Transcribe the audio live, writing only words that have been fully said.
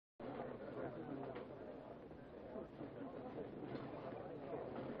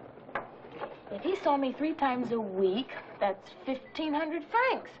saw me 3 times a week, that's 1,500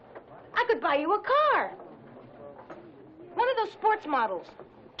 francs. I could buy you a car. One of those sports models.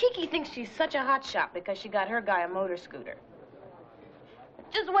 Kiki thinks she's such a hotshot because she got her guy a motor scooter.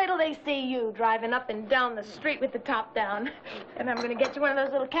 Just wait till they see you driving up and down the street with the top down. And I'm gonna get you one of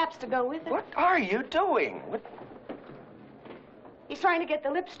those little caps to go with it. What are you doing? What? He's trying to get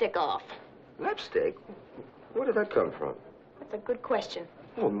the lipstick off. Lipstick? Where did that come from? That's a good question.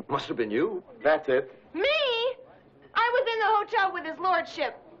 Oh, it must have been you. That's it. Me? I was in the hotel with his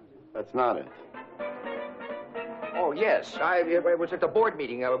lordship. That's not it. Oh, yes. I was at the board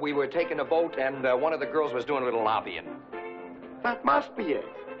meeting. We were taking a vote, and one of the girls was doing a little lobbying. That must be it.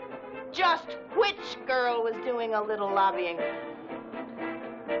 Just which girl was doing a little lobbying?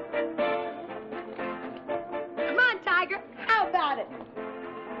 Come on, Tiger. How about it?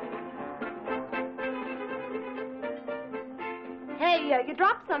 Hey, you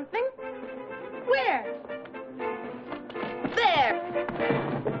dropped something. Where? There.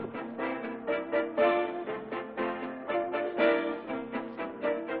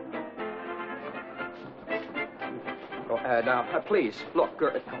 Now, please, look,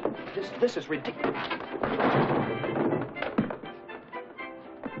 this is ridiculous.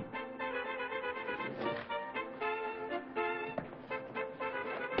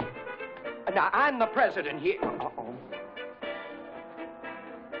 Now, I'm the president here. Uh-oh.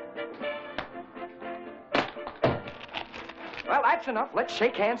 Well, that's enough. Let's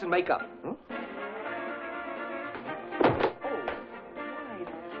shake hands and make up. Hmm?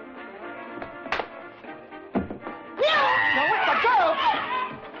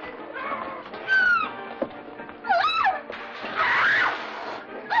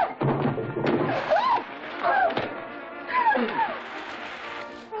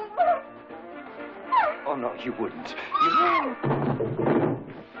 Oh, no, you wouldn't. You...